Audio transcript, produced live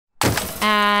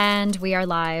And we are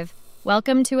live.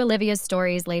 Welcome to Olivia's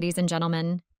Stories, ladies and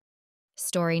gentlemen.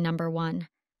 Story number 1.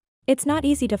 It's not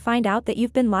easy to find out that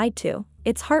you've been lied to.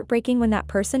 It's heartbreaking when that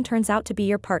person turns out to be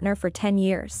your partner for 10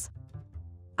 years.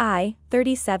 I,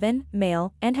 37,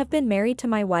 male, and have been married to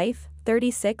my wife,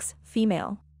 36,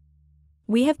 female.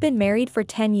 We have been married for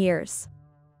 10 years.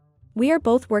 We are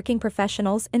both working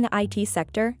professionals in the IT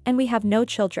sector, and we have no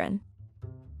children.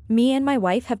 Me and my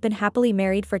wife have been happily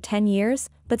married for 10 years,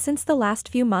 but since the last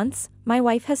few months, my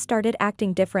wife has started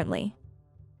acting differently.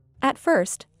 At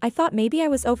first, I thought maybe I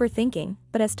was overthinking,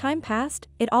 but as time passed,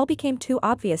 it all became too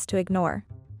obvious to ignore.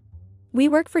 We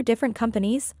work for different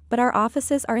companies, but our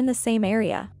offices are in the same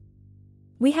area.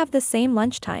 We have the same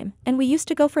lunchtime, and we used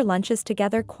to go for lunches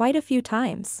together quite a few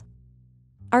times.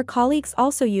 Our colleagues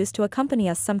also used to accompany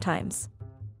us sometimes.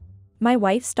 My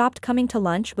wife stopped coming to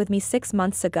lunch with me 6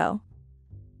 months ago.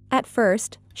 At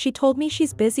first, she told me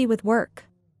she's busy with work.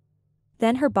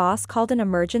 Then her boss called an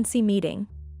emergency meeting.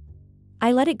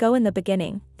 I let it go in the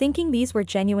beginning, thinking these were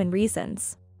genuine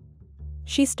reasons.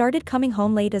 She started coming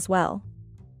home late as well.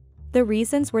 The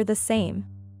reasons were the same.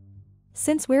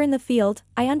 Since we're in the field,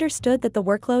 I understood that the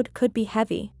workload could be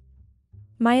heavy.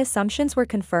 My assumptions were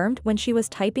confirmed when she was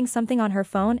typing something on her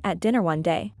phone at dinner one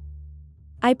day.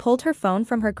 I pulled her phone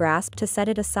from her grasp to set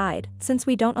it aside, since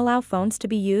we don't allow phones to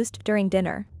be used during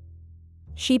dinner.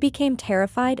 She became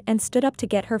terrified and stood up to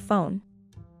get her phone.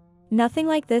 Nothing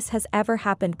like this has ever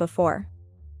happened before.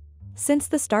 Since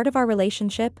the start of our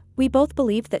relationship, we both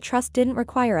believed that trust didn't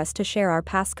require us to share our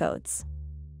passcodes.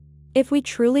 If we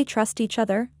truly trust each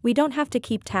other, we don't have to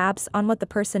keep tabs on what the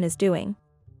person is doing.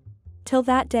 Till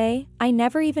that day, I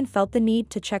never even felt the need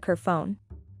to check her phone.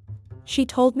 She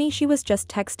told me she was just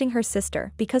texting her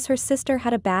sister because her sister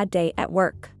had a bad day at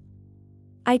work.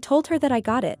 I told her that I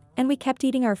got it, and we kept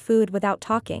eating our food without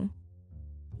talking.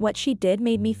 What she did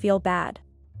made me feel bad.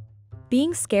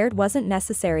 Being scared wasn't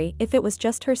necessary if it was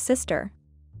just her sister.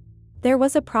 There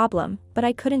was a problem, but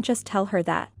I couldn't just tell her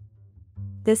that.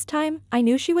 This time, I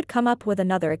knew she would come up with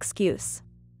another excuse.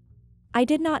 I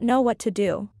did not know what to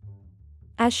do.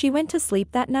 As she went to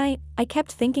sleep that night, I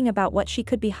kept thinking about what she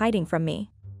could be hiding from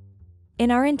me.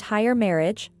 In our entire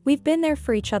marriage, we've been there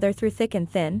for each other through thick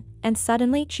and thin, and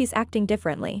suddenly she's acting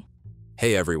differently.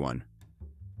 Hey everyone.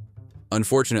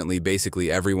 Unfortunately,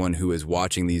 basically everyone who is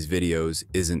watching these videos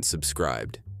isn't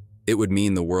subscribed. It would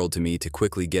mean the world to me to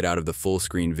quickly get out of the full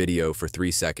screen video for 3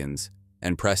 seconds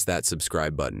and press that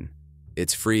subscribe button.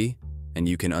 It's free, and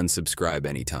you can unsubscribe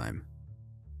anytime.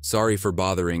 Sorry for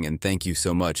bothering, and thank you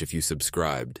so much if you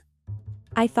subscribed.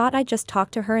 I thought I'd just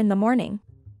talk to her in the morning.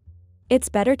 It's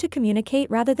better to communicate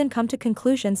rather than come to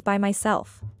conclusions by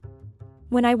myself.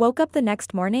 When I woke up the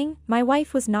next morning, my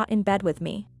wife was not in bed with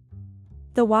me.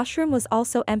 The washroom was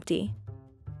also empty.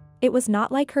 It was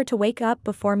not like her to wake up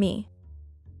before me.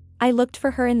 I looked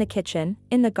for her in the kitchen,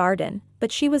 in the garden,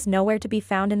 but she was nowhere to be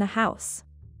found in the house.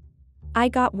 I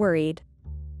got worried.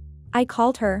 I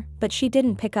called her, but she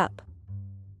didn't pick up.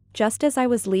 Just as I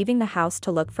was leaving the house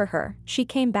to look for her, she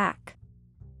came back.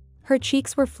 Her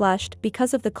cheeks were flushed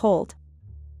because of the cold.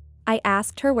 I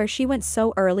asked her where she went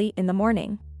so early in the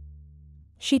morning.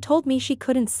 She told me she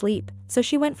couldn't sleep, so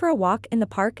she went for a walk in the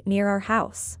park near our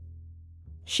house.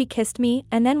 She kissed me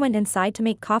and then went inside to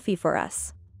make coffee for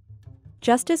us.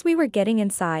 Just as we were getting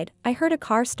inside, I heard a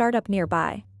car start up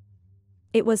nearby.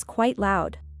 It was quite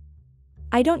loud.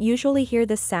 I don't usually hear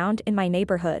this sound in my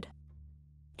neighborhood.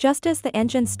 Just as the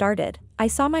engine started, I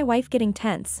saw my wife getting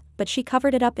tense, but she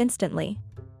covered it up instantly.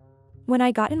 When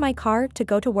I got in my car to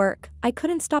go to work, I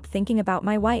couldn't stop thinking about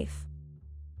my wife.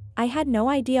 I had no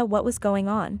idea what was going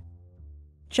on.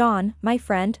 John, my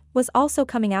friend, was also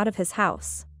coming out of his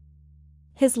house.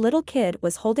 His little kid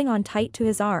was holding on tight to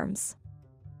his arms.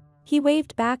 He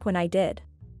waved back when I did.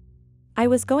 I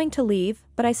was going to leave,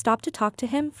 but I stopped to talk to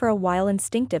him for a while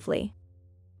instinctively.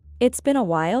 It's been a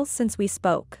while since we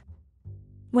spoke.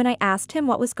 When I asked him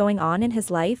what was going on in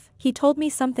his life, he told me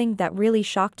something that really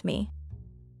shocked me.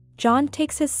 John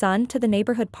takes his son to the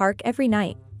neighborhood park every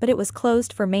night, but it was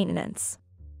closed for maintenance.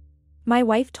 My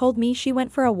wife told me she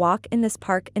went for a walk in this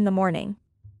park in the morning.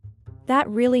 That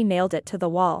really nailed it to the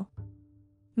wall.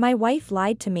 My wife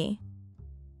lied to me.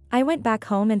 I went back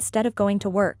home instead of going to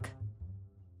work.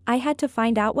 I had to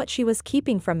find out what she was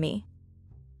keeping from me.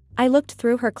 I looked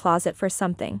through her closet for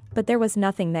something, but there was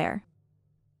nothing there.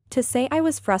 To say I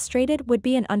was frustrated would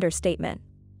be an understatement.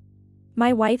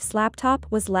 My wife's laptop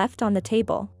was left on the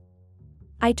table.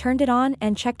 I turned it on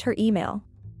and checked her email.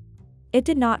 It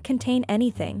did not contain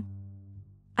anything.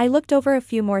 I looked over a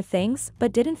few more things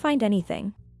but didn't find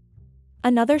anything.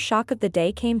 Another shock of the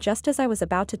day came just as I was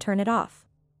about to turn it off.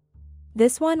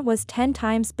 This one was 10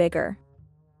 times bigger.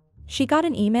 She got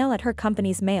an email at her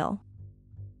company's mail.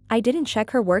 I didn't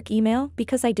check her work email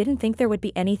because I didn't think there would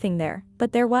be anything there,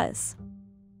 but there was.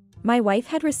 My wife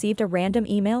had received a random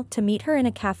email to meet her in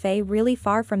a cafe really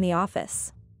far from the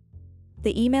office.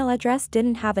 The email address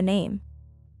didn't have a name.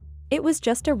 It was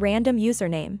just a random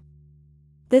username.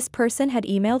 This person had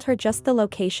emailed her just the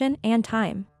location and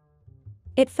time.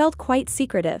 It felt quite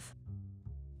secretive.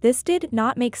 This did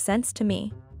not make sense to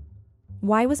me.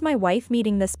 Why was my wife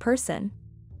meeting this person?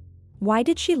 Why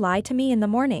did she lie to me in the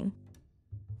morning?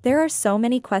 There are so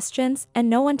many questions and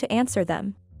no one to answer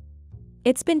them.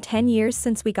 It's been 10 years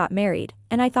since we got married,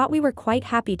 and I thought we were quite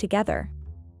happy together.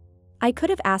 I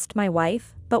could have asked my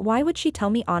wife, but why would she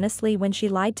tell me honestly when she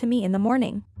lied to me in the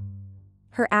morning?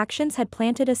 Her actions had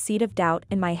planted a seed of doubt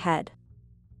in my head.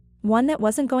 One that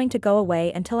wasn't going to go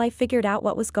away until I figured out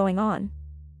what was going on.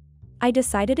 I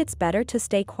decided it's better to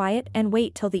stay quiet and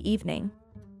wait till the evening.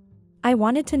 I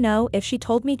wanted to know if she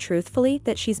told me truthfully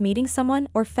that she's meeting someone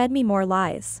or fed me more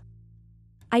lies.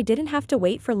 I didn't have to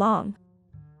wait for long.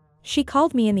 She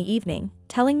called me in the evening,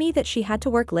 telling me that she had to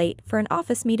work late for an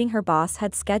office meeting her boss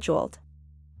had scheduled.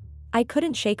 I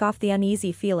couldn't shake off the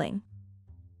uneasy feeling.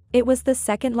 It was the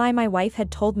second lie my wife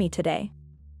had told me today.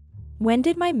 When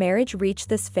did my marriage reach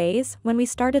this phase when we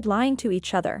started lying to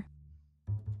each other?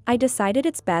 I decided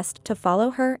it's best to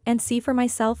follow her and see for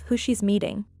myself who she's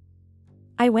meeting.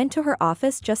 I went to her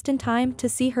office just in time to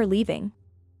see her leaving.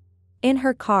 In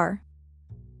her car.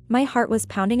 My heart was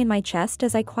pounding in my chest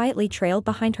as I quietly trailed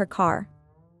behind her car.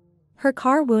 Her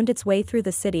car wound its way through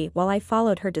the city while I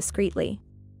followed her discreetly.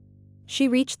 She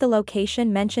reached the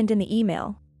location mentioned in the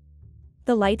email.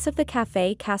 The lights of the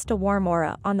cafe cast a warm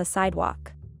aura on the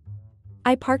sidewalk.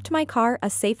 I parked my car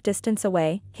a safe distance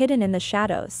away, hidden in the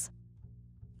shadows.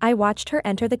 I watched her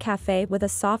enter the cafe with a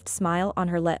soft smile on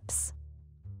her lips.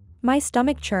 My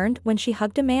stomach churned when she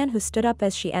hugged a man who stood up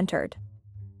as she entered.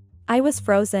 I was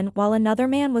frozen while another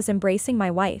man was embracing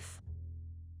my wife.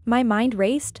 My mind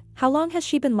raced. How long has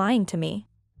she been lying to me?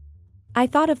 I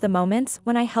thought of the moments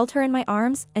when I held her in my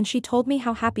arms and she told me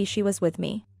how happy she was with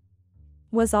me.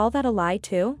 Was all that a lie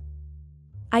too?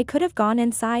 I could have gone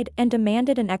inside and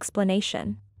demanded an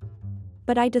explanation.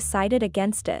 But I decided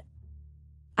against it.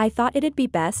 I thought it'd be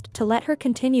best to let her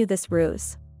continue this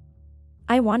ruse.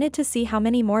 I wanted to see how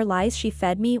many more lies she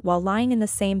fed me while lying in the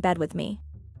same bed with me.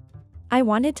 I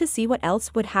wanted to see what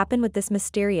else would happen with this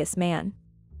mysterious man.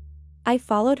 I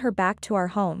followed her back to our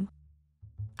home.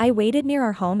 I waited near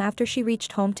our home after she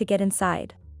reached home to get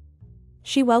inside.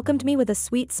 She welcomed me with a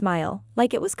sweet smile,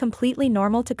 like it was completely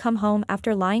normal to come home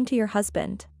after lying to your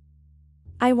husband.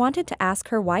 I wanted to ask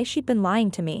her why she'd been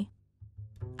lying to me.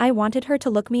 I wanted her to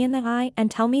look me in the eye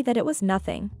and tell me that it was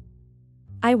nothing.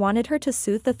 I wanted her to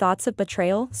soothe the thoughts of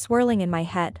betrayal swirling in my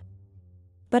head.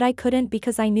 But I couldn't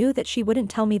because I knew that she wouldn't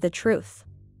tell me the truth.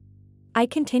 I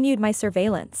continued my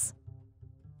surveillance.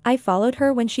 I followed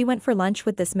her when she went for lunch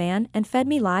with this man and fed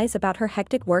me lies about her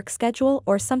hectic work schedule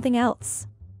or something else.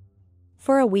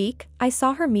 For a week, I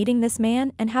saw her meeting this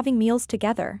man and having meals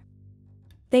together.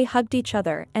 They hugged each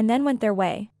other and then went their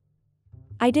way.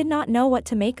 I did not know what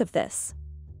to make of this.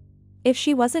 If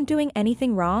she wasn't doing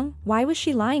anything wrong, why was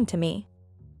she lying to me?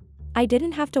 I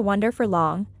didn't have to wonder for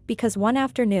long, because one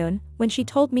afternoon, when she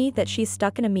told me that she's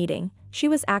stuck in a meeting, she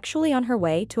was actually on her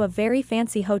way to a very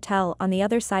fancy hotel on the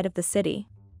other side of the city.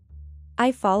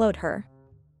 I followed her.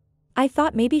 I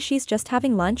thought maybe she's just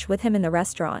having lunch with him in the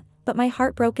restaurant, but my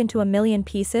heart broke into a million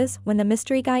pieces when the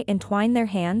mystery guy entwined their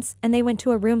hands and they went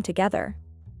to a room together.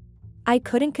 I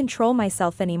couldn't control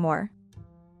myself anymore.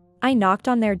 I knocked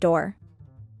on their door.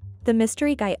 The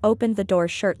mystery guy opened the door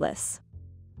shirtless.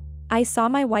 I saw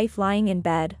my wife lying in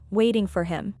bed, waiting for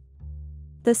him.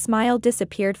 The smile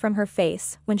disappeared from her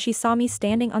face when she saw me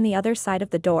standing on the other side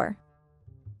of the door.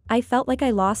 I felt like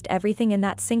I lost everything in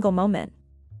that single moment.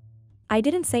 I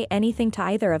didn't say anything to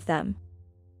either of them.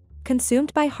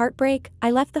 Consumed by heartbreak,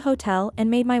 I left the hotel and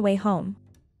made my way home.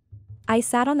 I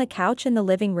sat on the couch in the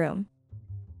living room.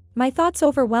 My thoughts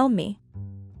overwhelmed me.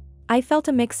 I felt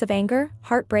a mix of anger,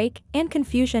 heartbreak, and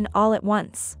confusion all at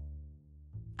once.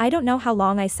 I don't know how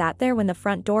long I sat there when the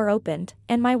front door opened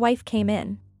and my wife came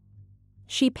in.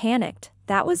 She panicked,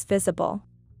 that was visible.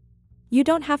 "You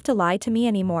don't have to lie to me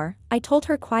anymore," I told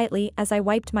her quietly as I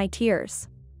wiped my tears.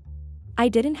 I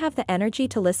didn't have the energy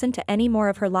to listen to any more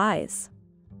of her lies.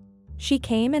 She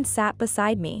came and sat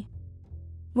beside me.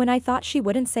 When I thought she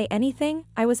wouldn't say anything,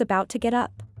 I was about to get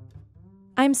up.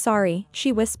 "I'm sorry,"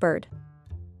 she whispered.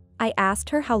 I asked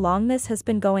her how long this has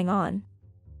been going on.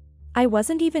 I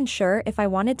wasn't even sure if I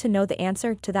wanted to know the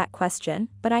answer to that question,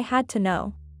 but I had to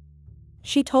know.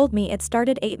 She told me it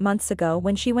started 8 months ago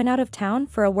when she went out of town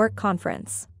for a work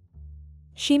conference.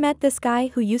 She met this guy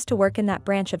who used to work in that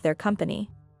branch of their company.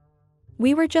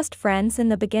 We were just friends in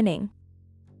the beginning.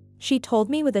 She told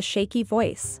me with a shaky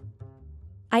voice.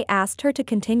 I asked her to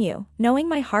continue, knowing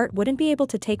my heart wouldn't be able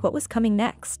to take what was coming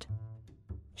next.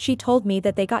 She told me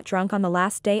that they got drunk on the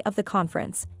last day of the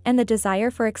conference, and the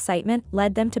desire for excitement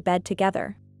led them to bed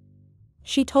together.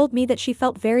 She told me that she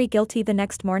felt very guilty the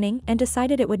next morning and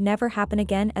decided it would never happen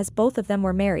again as both of them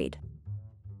were married.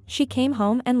 She came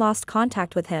home and lost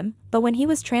contact with him, but when he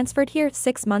was transferred here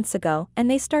 6 months ago and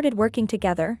they started working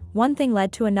together, one thing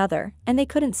led to another, and they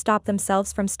couldn't stop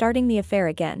themselves from starting the affair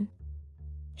again.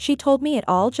 She told me it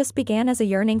all just began as a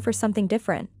yearning for something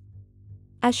different.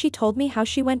 As she told me how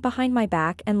she went behind my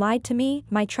back and lied to me,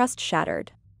 my trust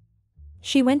shattered.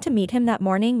 She went to meet him that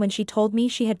morning when she told me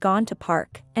she had gone to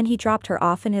park, and he dropped her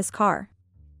off in his car.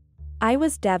 I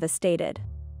was devastated.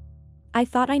 I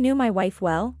thought I knew my wife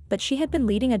well, but she had been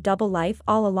leading a double life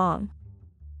all along.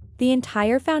 The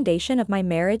entire foundation of my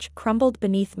marriage crumbled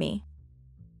beneath me.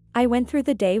 I went through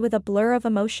the day with a blur of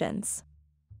emotions.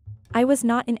 I was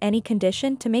not in any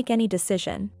condition to make any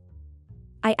decision.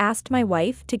 I asked my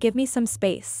wife to give me some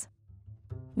space.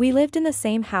 We lived in the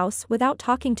same house without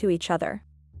talking to each other.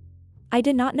 I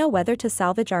did not know whether to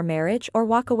salvage our marriage or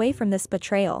walk away from this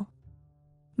betrayal.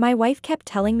 My wife kept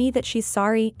telling me that she's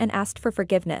sorry and asked for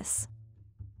forgiveness.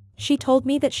 She told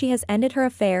me that she has ended her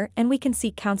affair and we can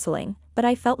seek counseling, but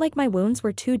I felt like my wounds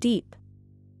were too deep.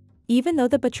 Even though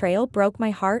the betrayal broke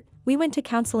my heart, we went to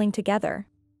counseling together.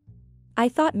 I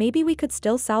thought maybe we could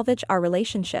still salvage our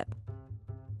relationship.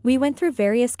 We went through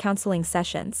various counseling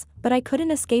sessions, but I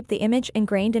couldn't escape the image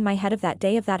ingrained in my head of that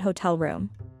day of that hotel room.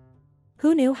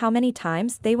 Who knew how many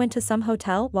times they went to some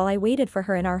hotel while I waited for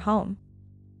her in our home?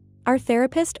 Our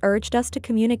therapist urged us to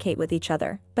communicate with each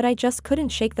other, but I just couldn't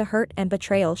shake the hurt and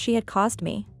betrayal she had caused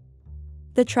me.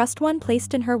 The trust one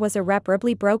placed in her was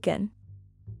irreparably broken.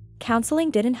 Counseling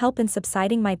didn't help in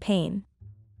subsiding my pain.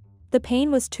 The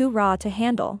pain was too raw to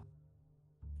handle.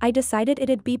 I decided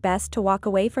it'd be best to walk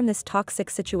away from this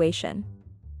toxic situation.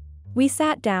 We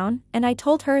sat down, and I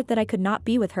told her that I could not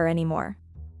be with her anymore.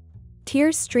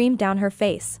 Tears streamed down her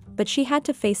face, but she had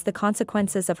to face the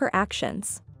consequences of her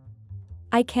actions.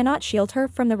 I cannot shield her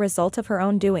from the result of her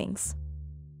own doings.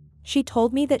 She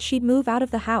told me that she'd move out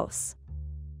of the house.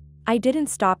 I didn't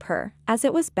stop her, as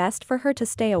it was best for her to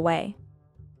stay away.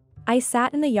 I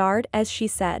sat in the yard as she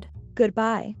said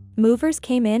goodbye. Movers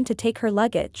came in to take her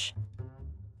luggage.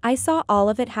 I saw all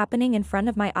of it happening in front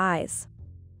of my eyes.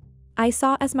 I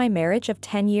saw as my marriage of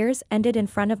 10 years ended in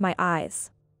front of my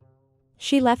eyes.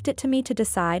 She left it to me to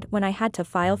decide when I had to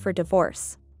file for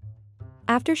divorce.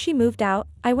 After she moved out,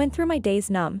 I went through my days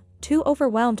numb, too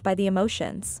overwhelmed by the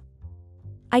emotions.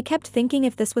 I kept thinking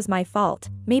if this was my fault,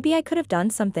 maybe I could have done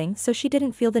something so she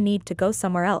didn't feel the need to go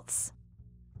somewhere else.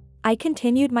 I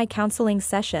continued my counseling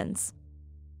sessions.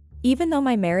 Even though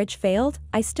my marriage failed,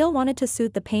 I still wanted to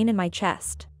soothe the pain in my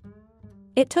chest.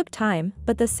 It took time,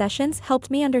 but the sessions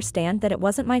helped me understand that it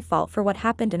wasn't my fault for what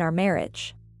happened in our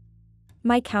marriage.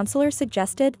 My counselor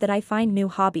suggested that I find new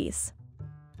hobbies.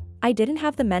 I didn't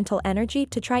have the mental energy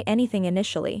to try anything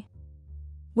initially.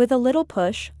 With a little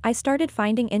push, I started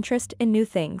finding interest in new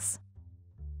things.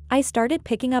 I started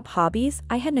picking up hobbies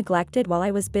I had neglected while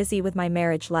I was busy with my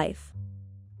marriage life.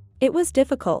 It was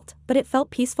difficult, but it felt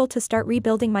peaceful to start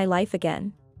rebuilding my life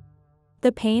again.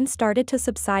 The pain started to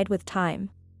subside with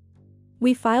time.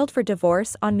 We filed for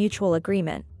divorce on mutual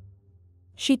agreement.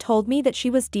 She told me that she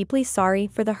was deeply sorry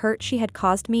for the hurt she had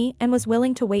caused me and was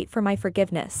willing to wait for my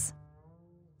forgiveness.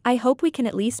 I hope we can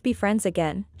at least be friends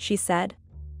again, she said.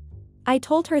 I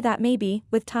told her that maybe,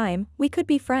 with time, we could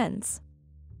be friends.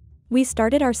 We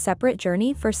started our separate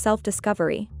journey for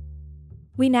self-discovery.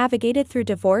 We navigated through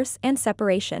divorce and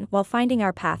separation while finding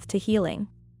our path to healing.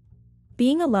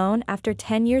 Being alone after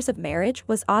 10 years of marriage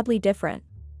was oddly different.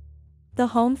 The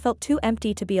home felt too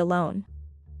empty to be alone.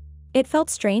 It felt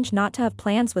strange not to have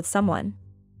plans with someone.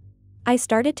 I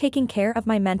started taking care of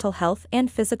my mental health and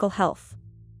physical health.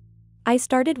 I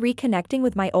started reconnecting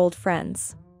with my old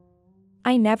friends.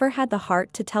 I never had the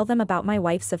heart to tell them about my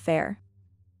wife's affair.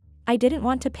 I didn't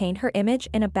want to paint her image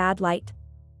in a bad light.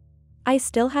 I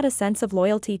still had a sense of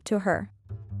loyalty to her.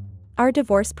 Our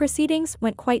divorce proceedings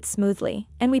went quite smoothly,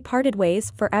 and we parted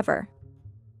ways forever.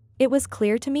 It was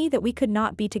clear to me that we could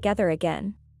not be together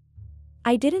again.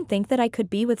 I didn't think that I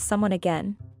could be with someone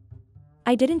again.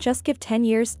 I didn't just give 10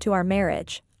 years to our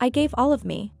marriage, I gave all of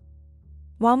me.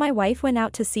 While my wife went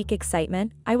out to seek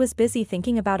excitement, I was busy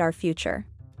thinking about our future.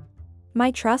 My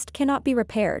trust cannot be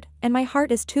repaired, and my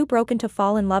heart is too broken to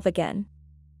fall in love again.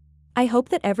 I hope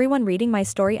that everyone reading my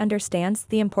story understands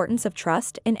the importance of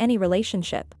trust in any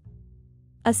relationship.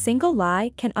 A single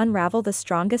lie can unravel the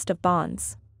strongest of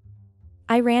bonds.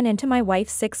 I ran into my wife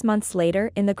 6 months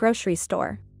later in the grocery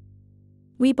store.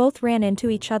 We both ran into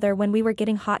each other when we were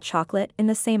getting hot chocolate in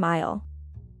the same aisle.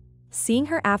 Seeing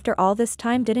her after all this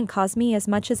time didn't cause me as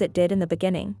much as it did in the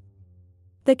beginning.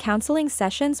 The counseling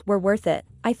sessions were worth it,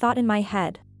 I thought in my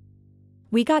head.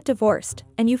 We got divorced,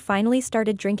 and you finally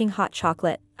started drinking hot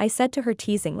chocolate, I said to her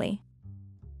teasingly.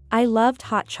 I loved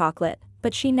hot chocolate,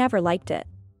 but she never liked it.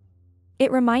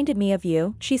 It reminded me of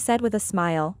you, she said with a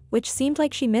smile, which seemed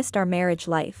like she missed our marriage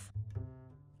life.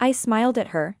 I smiled at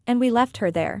her, and we left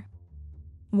her there.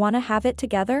 Wanna have it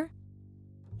together?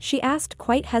 She asked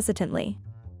quite hesitantly.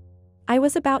 I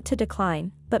was about to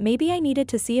decline, but maybe I needed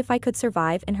to see if I could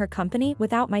survive in her company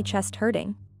without my chest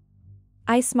hurting.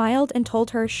 I smiled and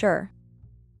told her sure.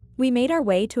 We made our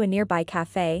way to a nearby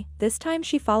cafe, this time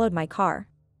she followed my car.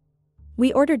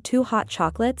 We ordered 2 hot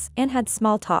chocolates and had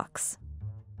small talks.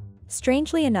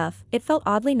 Strangely enough, it felt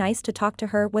oddly nice to talk to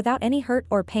her without any hurt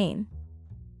or pain.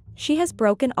 She has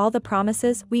broken all the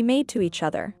promises we made to each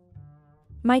other.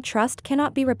 My trust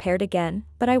cannot be repaired again,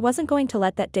 but I wasn't going to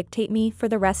let that dictate me for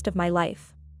the rest of my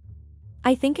life.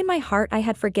 I think in my heart I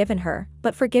had forgiven her,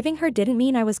 but forgiving her didn't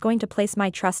mean I was going to place my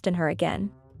trust in her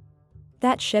again.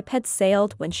 That ship had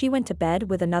sailed when she went to bed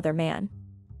with another man.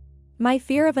 My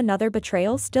fear of another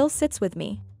betrayal still sits with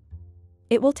me.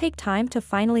 It will take time to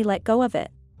finally let go of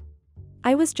it.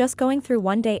 I was just going through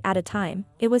one day at a time,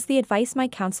 it was the advice my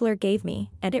counselor gave me,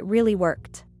 and it really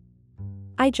worked.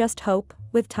 I just hope,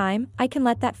 with time, I can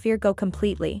let that fear go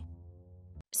completely.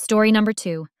 Story number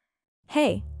 2.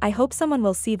 Hey, I hope someone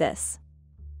will see this.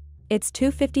 It's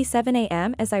 2:57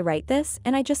 a.m. as I write this,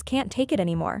 and I just can't take it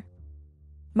anymore.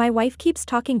 My wife keeps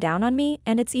talking down on me,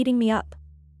 and it's eating me up.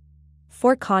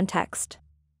 For context,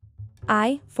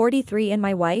 I, 43, and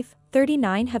my wife,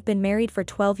 39, have been married for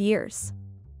 12 years.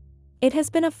 It has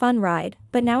been a fun ride,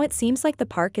 but now it seems like the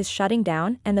park is shutting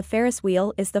down and the Ferris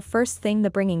wheel is the first thing the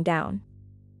bringing down.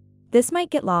 This might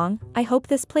get long, I hope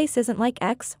this place isn't like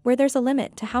X, where there's a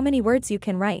limit to how many words you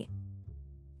can write.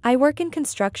 I work in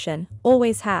construction,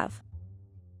 always have.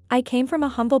 I came from a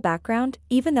humble background,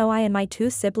 even though I and my 2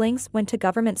 siblings went to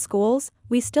government schools,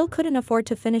 we still couldn't afford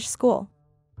to finish school.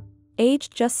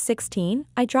 Aged just 16,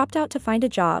 I dropped out to find a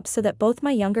job so that both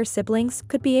my younger siblings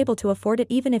could be able to afford it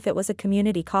even if it was a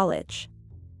community college.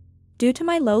 Due to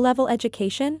my low-level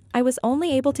education, I was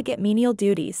only able to get menial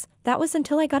duties, that was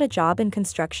until I got a job in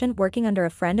construction working under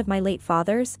a friend of my late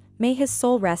father's, may his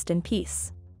soul rest in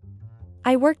peace.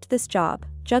 I worked this job,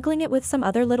 juggling it with some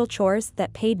other little chores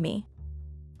that paid me.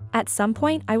 At some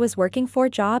point I was working 4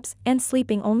 jobs and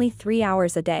sleeping only 3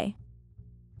 hours a day.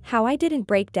 How I didn't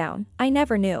break down, I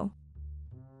never knew.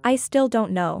 I still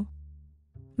don't know.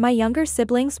 My younger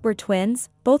siblings were twins,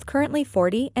 both currently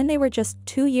 40, and they were just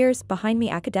 2 years behind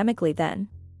me academically then.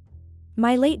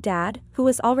 My late dad, who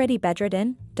was already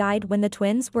bedridden, died when the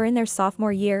twins were in their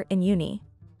sophomore year in uni.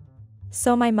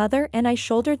 So my mother and I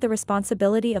shouldered the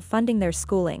responsibility of funding their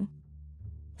schooling.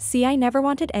 See, I never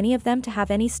wanted any of them to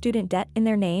have any student debt in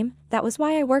their name, that was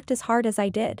why I worked as hard as I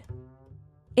did.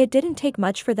 It didn't take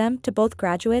much for them to both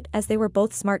graduate as they were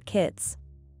both smart kids.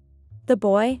 The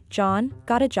boy, John,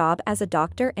 got a job as a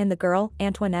doctor and the girl,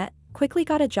 Antoinette, quickly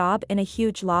got a job in a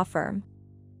huge law firm.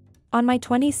 On my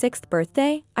 26th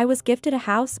birthday, I was gifted a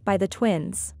house by the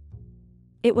twins.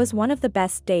 It was one of the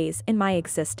best days in my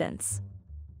existence.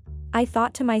 I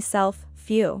thought to myself,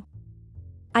 phew.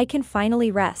 I can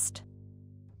finally rest.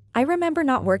 I remember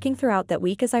not working throughout that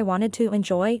week as I wanted to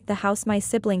enjoy the house my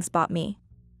siblings bought me.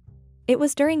 It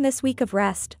was during this week of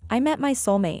rest, I met my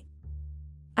soulmate.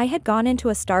 I had gone into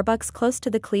a Starbucks close to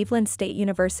the Cleveland State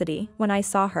University when I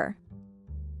saw her.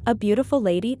 A beautiful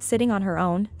lady sitting on her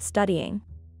own, studying.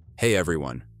 Hey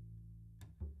everyone.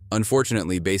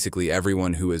 Unfortunately, basically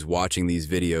everyone who is watching these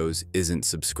videos isn't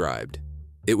subscribed.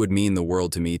 It would mean the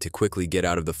world to me to quickly get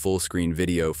out of the full screen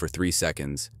video for 3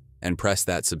 seconds and press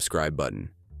that subscribe button.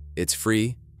 It's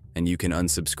free, and you can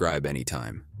unsubscribe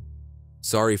anytime.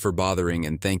 Sorry for bothering,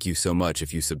 and thank you so much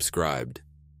if you subscribed.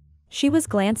 She was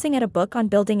glancing at a book on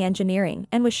building engineering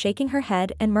and was shaking her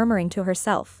head and murmuring to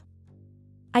herself.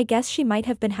 I guess she might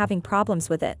have been having problems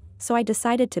with it, so I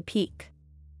decided to peek.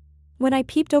 When I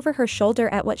peeped over her shoulder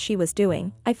at what she was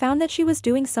doing, I found that she was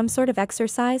doing some sort of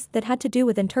exercise that had to do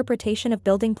with interpretation of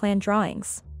building plan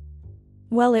drawings.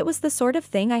 Well, it was the sort of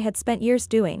thing I had spent years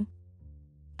doing.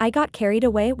 I got carried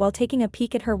away while taking a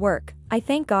peek at her work. I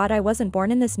thank God I wasn't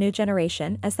born in this new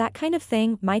generation, as that kind of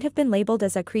thing might have been labeled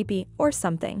as a creepy or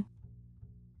something.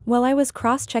 While I was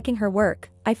cross-checking her work,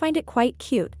 I find it quite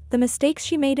cute, the mistakes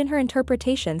she made in her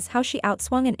interpretations, how she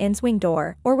outswung an in-swing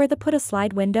door, or where the put a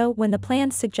slide window when the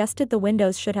plans suggested the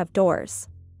windows should have doors.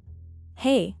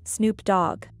 "Hey, Snoop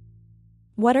Dogg.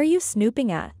 What are you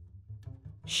snooping at?"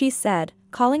 she said,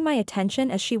 calling my attention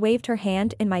as she waved her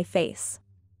hand in my face.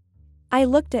 I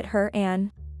looked at her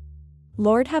and...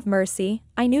 Lord have mercy,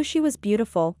 I knew she was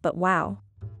beautiful, but wow.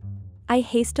 I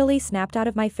hastily snapped out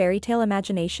of my fairy tale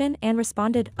imagination and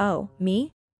responded, "Oh,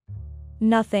 me?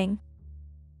 Nothing.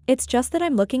 It's just that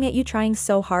I'm looking at you trying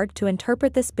so hard to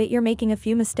interpret this bit you're making a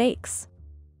few mistakes."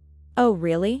 "Oh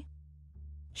really?"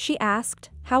 she asked.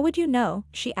 "How would you know?"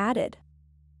 she added.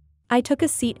 I took a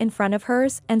seat in front of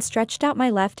hers and stretched out my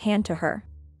left hand to her.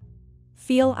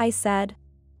 "Feel," I said.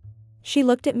 She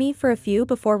looked at me for a few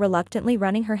before reluctantly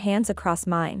running her hands across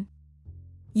mine.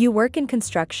 "You work in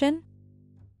construction?"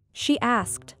 she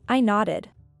asked. I nodded.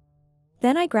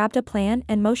 Then I grabbed a plan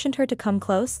and motioned her to come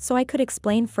close so I could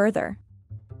explain further.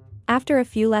 After a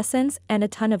few lessons and a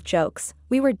ton of jokes,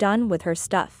 we were done with her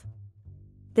stuff.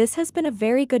 "This has been a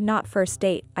very good not first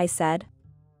date," I said.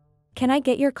 "Can I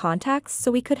get your contacts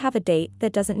so we could have a date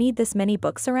that doesn't need this many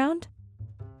books around?"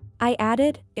 I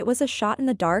added. It was a shot in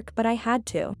the dark, but I had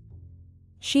to.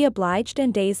 She obliged,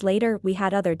 and days later we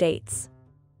had other dates.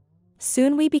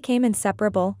 Soon we became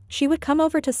inseparable. She would come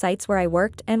over to sites where I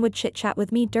worked and would chit-chat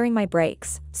with me during my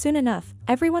breaks. Soon enough,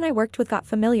 everyone I worked with got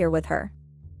familiar with her.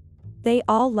 They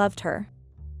all loved her.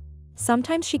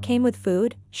 Sometimes she came with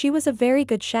food. She was a very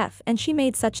good chef and she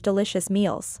made such delicious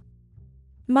meals.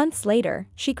 Months later,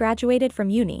 she graduated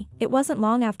from uni. It wasn't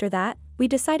long after that, we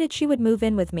decided she would move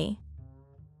in with me.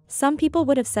 Some people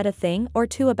would have said a thing or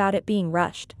two about it being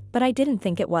rushed, but I didn't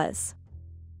think it was.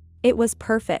 It was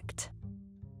perfect.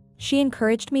 She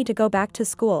encouraged me to go back to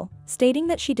school, stating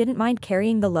that she didn't mind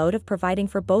carrying the load of providing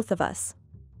for both of us.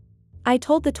 I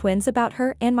told the twins about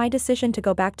her and my decision to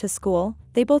go back to school.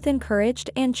 They both encouraged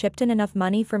and chipped in enough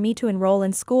money for me to enroll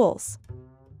in schools.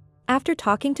 After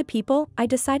talking to people, I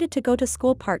decided to go to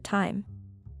school part-time.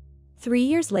 3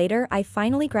 years later, I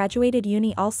finally graduated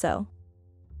uni also.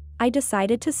 I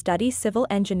decided to study civil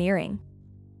engineering.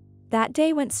 That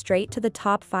day went straight to the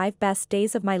top 5 best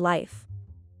days of my life.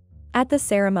 At the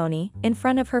ceremony, in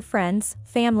front of her friends,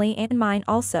 family and mine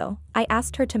also, I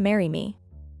asked her to marry me.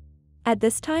 At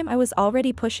this time I was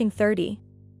already pushing 30.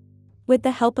 With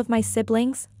the help of my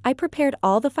siblings, I prepared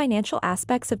all the financial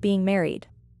aspects of being married.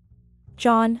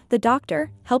 John, the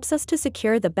doctor, helps us to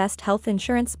secure the best health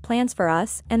insurance plans for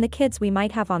us and the kids we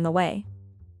might have on the way.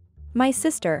 My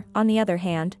sister, on the other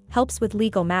hand, helps with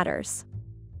legal matters.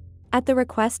 At the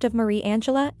request of Marie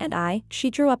Angela and I, she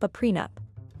drew up a prenup.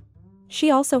 She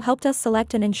also helped us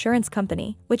select an insurance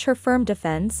company, which her firm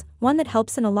defends, one that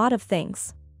helps in a lot of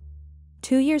things.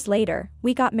 2 years later,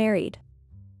 we got married.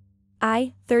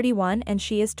 I, 31 and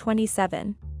she is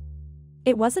 27.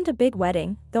 It wasn't a big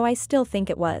wedding, though I still think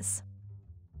it was.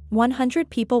 100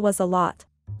 people was a lot.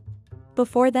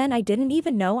 Before then I didn't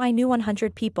even know I knew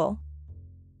 100 people.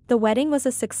 The wedding was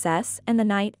a success and the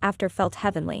night after felt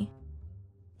heavenly.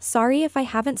 Sorry if I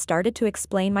haven't started to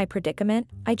explain my predicament,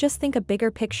 I just think a bigger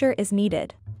picture is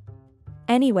needed.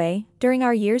 Anyway, during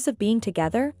our years of being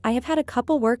together, I have had a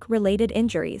couple work-related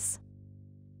injuries.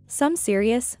 Some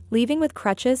serious, leaving with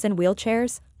crutches and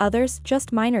wheelchairs, others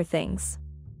just minor things.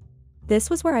 This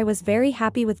was where I was very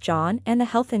happy with John and the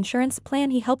health insurance plan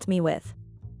he helped me with.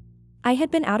 I had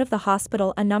been out of the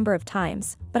hospital a number of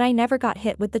times, but I never got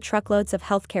hit with the truckloads of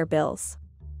healthcare bills.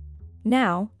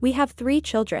 Now, we have 3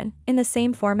 children, in the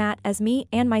same format as me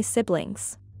and my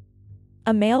siblings.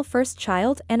 A male first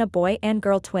child and a boy and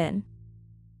girl twin.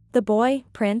 The boy,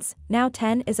 Prince, now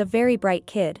 10, is a very bright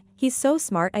kid. He's so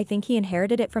smart I think he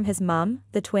inherited it from his mom.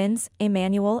 The twins,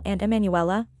 Emmanuel and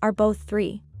Emanuela, are both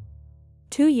 3.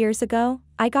 2 years ago,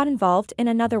 I got involved in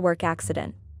another work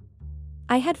accident.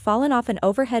 I had fallen off an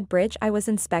overhead bridge I was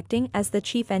inspecting as the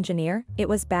chief engineer. It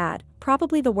was bad,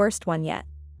 probably the worst one yet.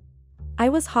 I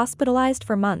was hospitalized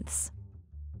for months.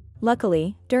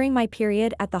 Luckily, during my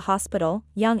period at the hospital,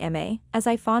 young Emma, as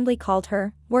I fondly called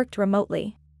her, worked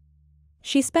remotely.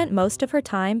 She spent most of her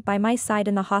time by my side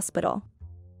in the hospital.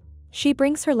 She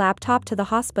brings her laptop to the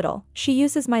hospital. She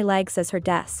uses my legs as her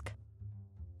desk.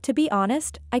 To be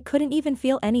honest, I couldn't even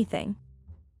feel anything.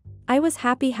 I was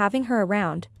happy having her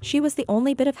around. She was the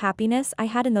only bit of happiness I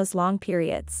had in those long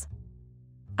periods.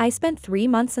 I spent 3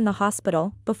 months in the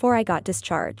hospital before I got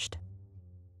discharged.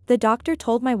 The doctor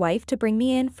told my wife to bring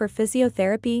me in for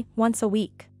physiotherapy once a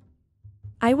week.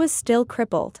 I was still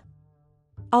crippled.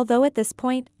 Although at this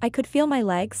point, I could feel my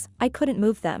legs, I couldn't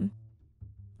move them.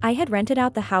 I had rented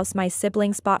out the house my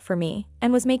siblings bought for me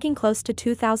and was making close to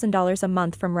 $2,000 a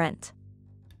month from rent.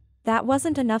 That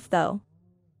wasn't enough though.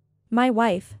 My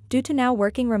wife, due to now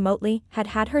working remotely, had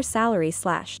had her salary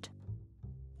slashed.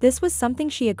 This was something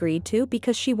she agreed to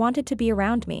because she wanted to be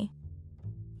around me.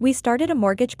 We started a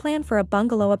mortgage plan for a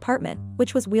bungalow apartment,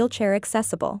 which was wheelchair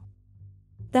accessible.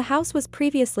 The house was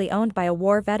previously owned by a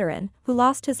war veteran who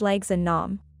lost his legs in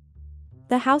Nam.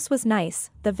 The house was nice,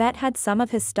 the vet had some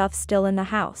of his stuff still in the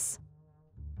house.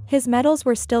 His medals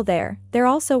were still there. There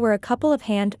also were a couple of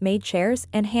hand-made chairs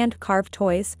and hand-carved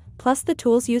toys, plus the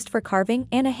tools used for carving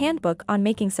and a handbook on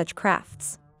making such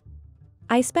crafts.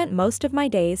 I spent most of my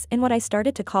days in what I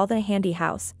started to call the handy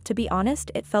house. To be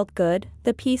honest, it felt good,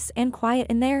 the peace and quiet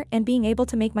in there and being able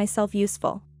to make myself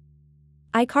useful.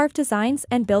 I carved designs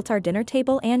and built our dinner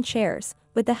table and chairs.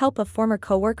 With the help of former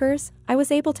coworkers, I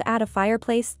was able to add a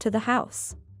fireplace to the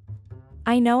house.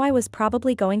 I know I was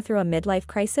probably going through a midlife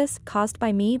crisis caused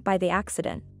by me by the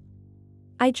accident.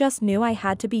 I just knew I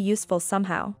had to be useful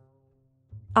somehow.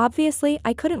 Obviously,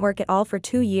 I couldn't work at all for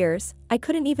 2 years. I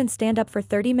couldn't even stand up for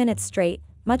 30 minutes straight,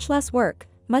 much less work,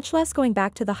 much less going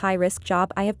back to the high-risk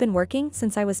job I have been working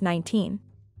since I was 19.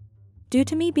 Due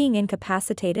to me being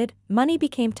incapacitated, money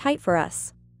became tight for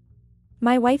us.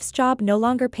 My wife's job no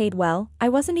longer paid well, I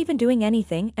wasn't even doing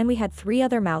anything and we had 3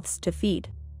 other mouths to feed.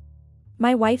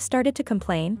 My wife started to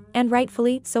complain, and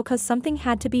rightfully so, cause something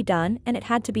had to be done and it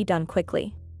had to be done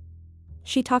quickly.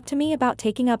 She talked to me about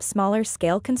taking up smaller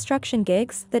scale construction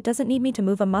gigs that doesn't need me to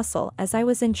move a muscle as I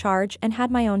was in charge and had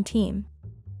my own team.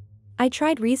 I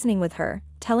tried reasoning with her,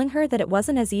 telling her that it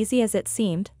wasn't as easy as it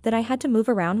seemed, that I had to move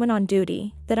around when on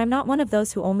duty, that I'm not one of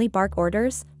those who only bark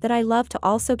orders, that I love to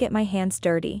also get my hands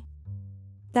dirty.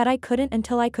 That I couldn't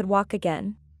until I could walk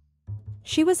again.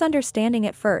 She was understanding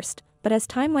at first, but as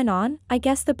time went on, I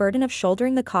guess the burden of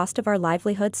shouldering the cost of our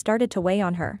livelihood started to weigh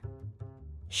on her.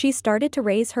 She started to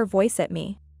raise her voice at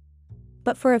me.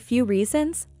 But for a few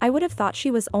reasons, I would have thought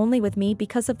she was only with me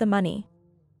because of the money.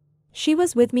 She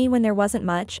was with me when there wasn't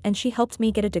much and she helped me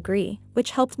get a degree,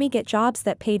 which helped me get jobs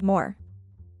that paid more.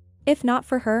 If not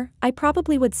for her, I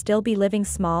probably would still be living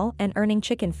small and earning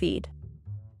chicken feed.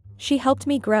 She helped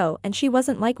me grow and she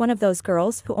wasn't like one of those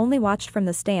girls who only watched from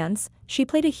the stands. She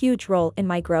played a huge role in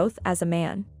my growth as a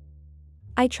man.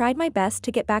 I tried my best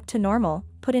to get back to normal,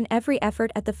 put in every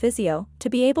effort at the physio, to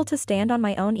be able to stand on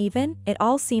my own even, it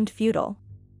all seemed futile.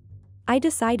 I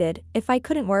decided, if I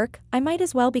couldn't work, I might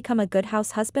as well become a good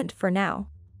house husband for now.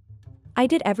 I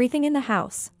did everything in the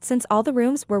house. Since all the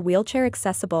rooms were wheelchair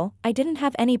accessible, I didn't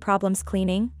have any problems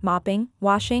cleaning, mopping,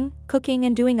 washing, cooking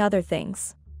and doing other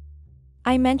things.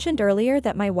 I mentioned earlier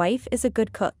that my wife is a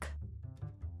good cook.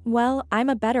 Well, I'm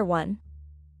a better one.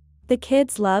 The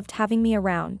kids loved having me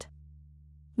around.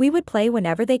 We would play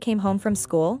whenever they came home from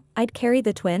school. I'd carry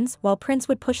the twins while Prince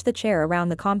would push the chair around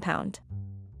the compound.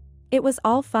 It was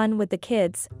all fun with the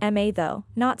kids, though,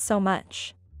 not so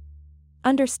much.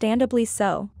 Understandably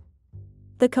so.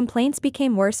 The complaints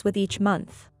became worse with each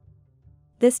month.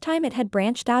 This time it had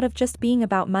branched out of just being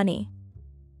about money.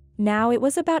 Now it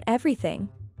was about everything.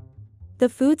 The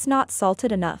food's not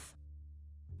salted enough.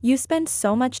 You spend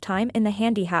so much time in the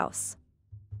handy house.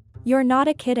 You're not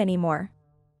a kid anymore.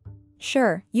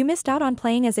 Sure, you missed out on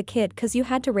playing as a kid cause you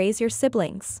had to raise your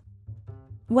siblings.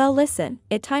 Well listen,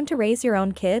 it's time to raise your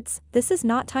own kids. This is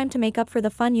not time to make up for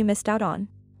the fun you missed out on.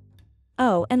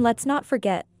 Oh, and let's not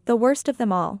forget, the worst of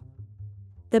them all.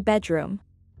 The bedroom.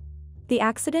 The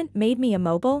accident made me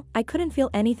immobile, I couldn't feel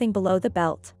anything below the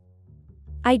belt.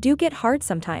 I do get hard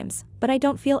sometimes, but I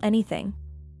don't feel anything.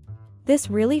 This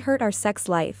really hurt our sex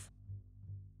life.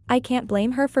 I can't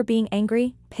blame her for being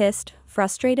angry, pissed,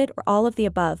 frustrated or all of the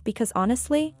above because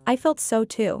honestly, I felt so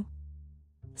too.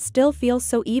 Still feel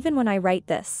so even when I write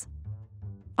this.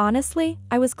 Honestly,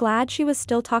 I was glad she was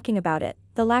still talking about it,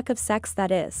 the lack of sex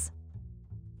that is.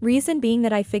 Reason being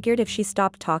that I figured if she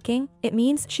stopped talking, it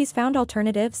means she's found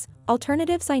alternatives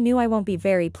I knew I won't be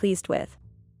very pleased with.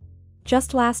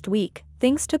 Just last week,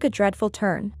 things took a dreadful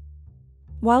turn.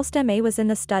 Whilst MA was in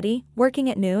the study, working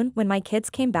at noon when my kids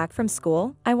came back from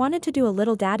school, I wanted to do a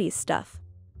little daddy's stuff.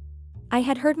 I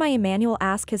had heard my Emmanuel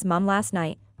ask his mum last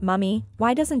night, "Mummy,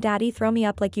 why doesn't daddy throw me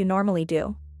up like you normally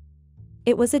do?"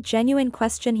 It was a genuine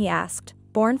question he asked,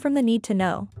 born from the need to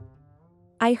know.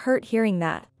 I hurt hearing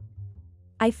that.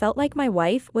 I felt like my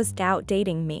wife was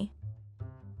dating me.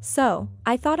 So,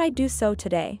 I thought I'd do so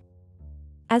today.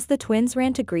 As the twins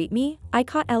ran to greet me, I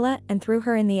caught Ella and threw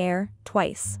her in the air,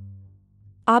 twice.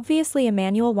 Obviously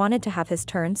Emmanuel wanted to have his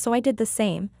turn so I did the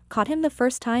same, caught him the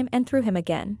first time and threw him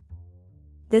again.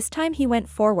 This time he went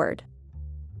forward.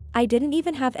 I didn't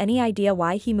even have any idea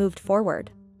why he moved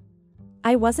forward.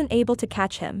 I wasn't able to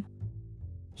catch him.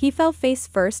 He fell face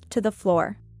first to the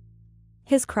floor.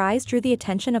 His cries drew the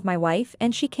attention of my wife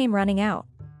and she came running out.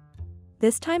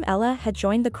 This time Ella had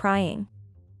joined the crying.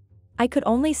 I could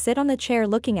only sit on the chair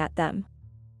looking at them.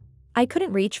 I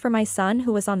couldn't reach for my son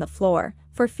who was on the floor,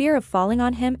 for fear of falling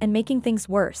on him and making things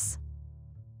worse.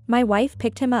 My wife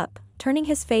picked him up, turning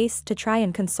his face to try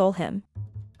and console him.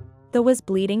 Though was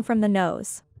bleeding from the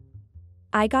nose.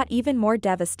 I got even more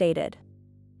devastated.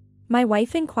 My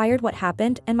wife inquired what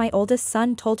happened and my oldest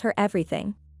son told her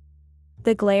everything.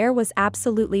 The glare was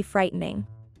absolutely frightening.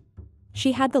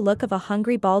 She had the look of a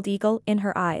hungry bald eagle in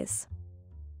her eyes.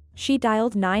 She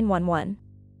dialed 911.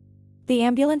 The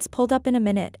ambulance pulled up in a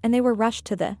minute and they were rushed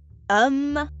to the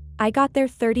I got there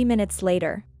 30 minutes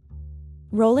later.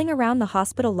 Rolling around the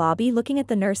hospital lobby looking at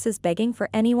the nurses begging for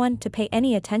anyone to pay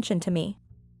any attention to me.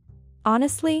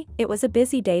 Honestly, it was a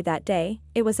busy day that day.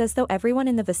 It was as though everyone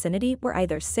in the vicinity were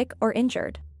either sick or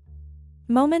injured.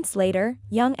 Moments later,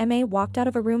 young Emma walked out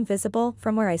of a room visible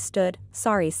from where I stood,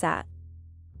 sat.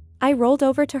 I rolled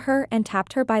over to her and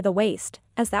tapped her by the waist,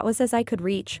 as that was as I could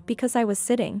reach because I was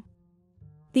sitting.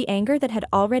 The anger that had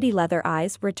already leather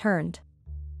eyes returned.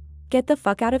 "Get the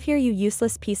fuck out of here, you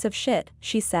useless piece of shit,"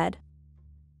 she said.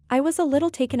 I was a little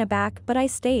taken aback, but I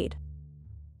stayed.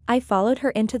 I followed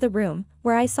her into the room,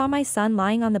 where I saw my son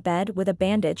lying on the bed with a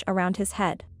bandage around his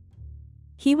head.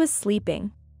 He was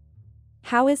sleeping.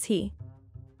 "How is he?"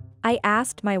 I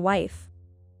asked my wife.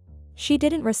 She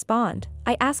didn't respond.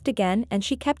 I asked again and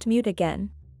she kept mute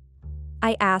again.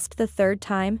 I asked the third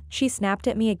time, she snapped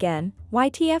at me again.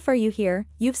 "YTF are you here?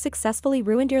 You've successfully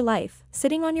ruined your life,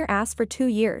 sitting on your ass for 2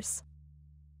 years.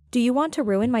 Do you want to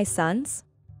ruin my son's?"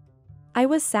 I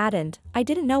was saddened. I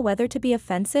didn't know whether to be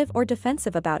offensive or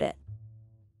defensive about it.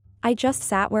 I just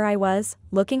sat where I was,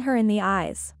 looking her in the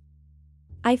eyes.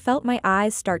 I felt my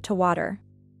eyes start to water.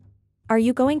 "Are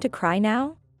you going to cry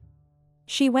now?"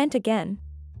 She went again.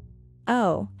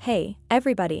 "Oh, hey,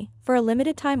 everybody, for a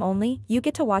limited time only, you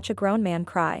get to watch a grown man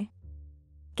cry.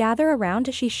 Gather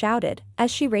around," she shouted,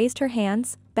 as she raised her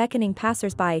hands, beckoning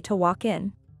passers-by to walk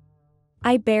in.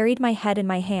 I buried my head in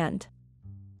my hand.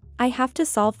 I have to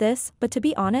solve this, but to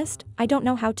be honest, I don't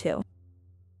know how to.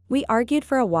 We argued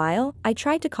for a while. I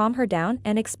tried to calm her down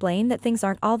and explain that things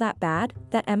aren't all that bad,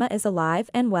 that Emma is alive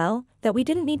and well, that we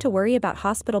didn't need to worry about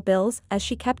hospital bills, as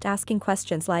she kept asking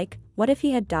questions like, what if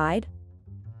he had died?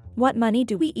 What money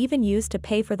do we even use to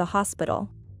pay for the hospital?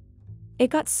 It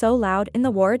got so loud in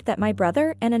the ward that my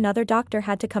brother and another doctor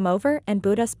had to come over and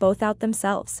boot us both out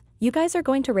themselves. "You guys are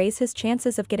going to raise his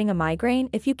chances of getting a migraine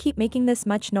if you keep making this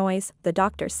much noise," the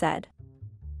doctor said.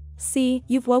 "See,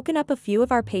 you've woken up a few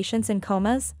of our patients in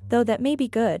comas, though that may be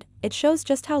good. It shows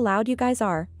just how loud you guys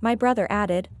are," my brother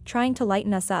added, trying to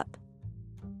lighten us up.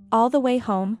 All the way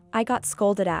home, I got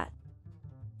scolded at.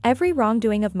 Every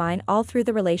wrongdoing of mine all through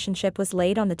the relationship was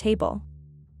laid on the table.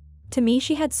 To me,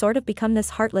 she had sort of become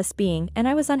this heartless being, and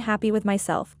I was unhappy with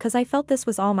myself because I felt this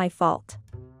was all my fault.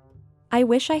 I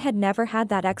wish I had never had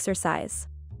that exercise.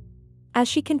 As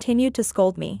she continued to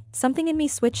scold me, something in me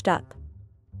switched up.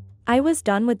 I was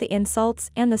done with the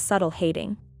insults and the subtle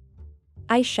hating.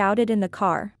 I shouted in the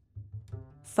car.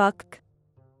 "Fuck.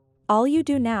 All you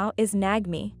do now is nag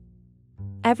me.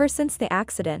 Ever since the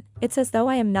accident, it's as though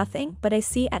I am nothing but a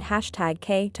C at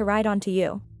 #K to ride onto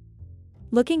you."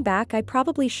 Looking back, I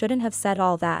probably shouldn't have said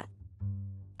all that.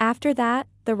 After that,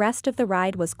 the rest of the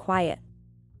ride was quiet.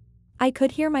 I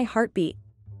could hear my heartbeat.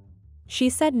 She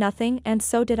said nothing, and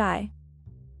so did I.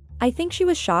 I think she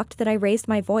was shocked that I raised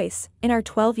my voice. In our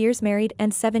 12 years married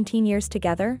and 17 years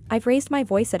together, I've raised my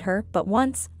voice at her but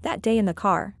once, that day in the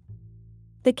car.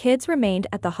 The kids remained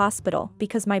at the hospital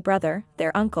because my brother,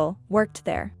 their uncle, worked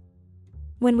there.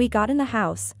 When we got in the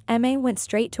house, Emma went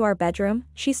straight to our bedroom.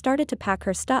 She started to pack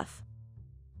her stuff.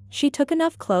 She took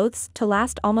enough clothes to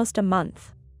last almost a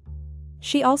month.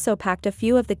 She also packed a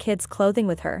few of the kids' clothing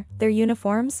with her, their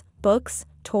uniforms, books,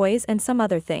 toys, and some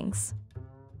other things.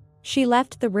 She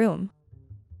left the room.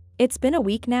 It's been a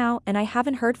week now and I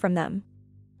haven't heard from them.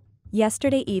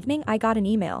 Yesterday evening I got an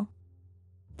email.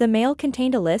 The mail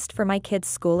contained a list for my kids'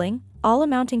 schooling, all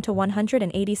amounting to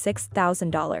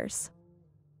 $186,000.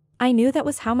 I knew that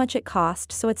was how much it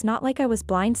cost, so it's not like I was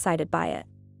blindsided by it.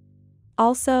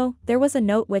 Also, there was a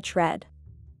note which read,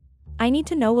 "I need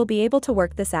to know we'll be able to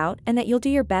work this out and that you'll do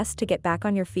your best to get back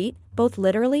on your feet, both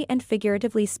literally and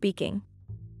figuratively speaking.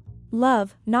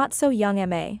 Love, not so young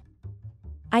M.A."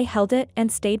 I held it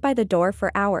and stayed by the door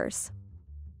for hours.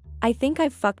 I think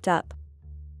I've fucked up.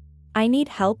 I need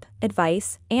help,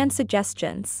 advice, and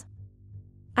suggestions.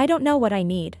 I don't know what I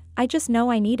need, I just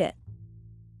know I need it.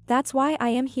 That's why I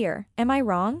am here. Am I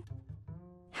wrong?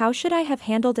 How should I have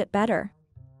handled it better?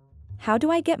 How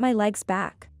do I get my legs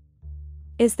back?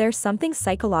 Is there something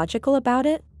psychological about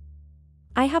it?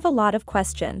 I have a lot of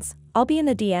questions. I'll be in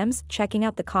the DMs checking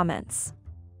out the comments.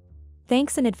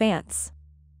 Thanks in advance.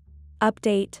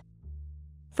 Update.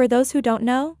 For those who don't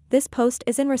know, this post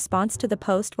is in response to the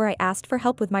post where I asked for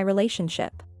help with my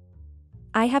relationship.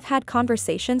 I have had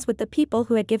conversations with the people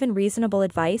who had given reasonable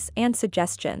advice and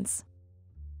suggestions.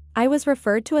 I was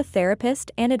referred to a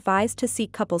therapist and advised to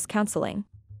seek couples counseling.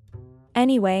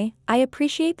 Anyway, I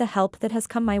appreciate the help that has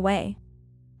come my way.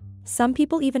 Some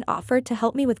people even offered to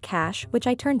help me with cash, which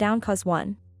I turned down cause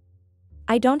 1.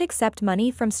 I don't accept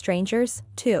money from strangers.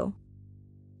 2.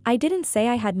 I didn't say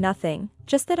I had nothing,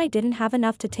 just that I didn't have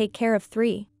enough to take care of.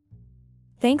 3.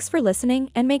 Thanks for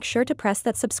listening, and make sure to press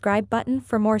that subscribe button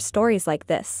for more stories like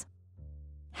this.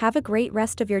 Have a great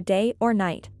rest of your day or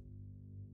night.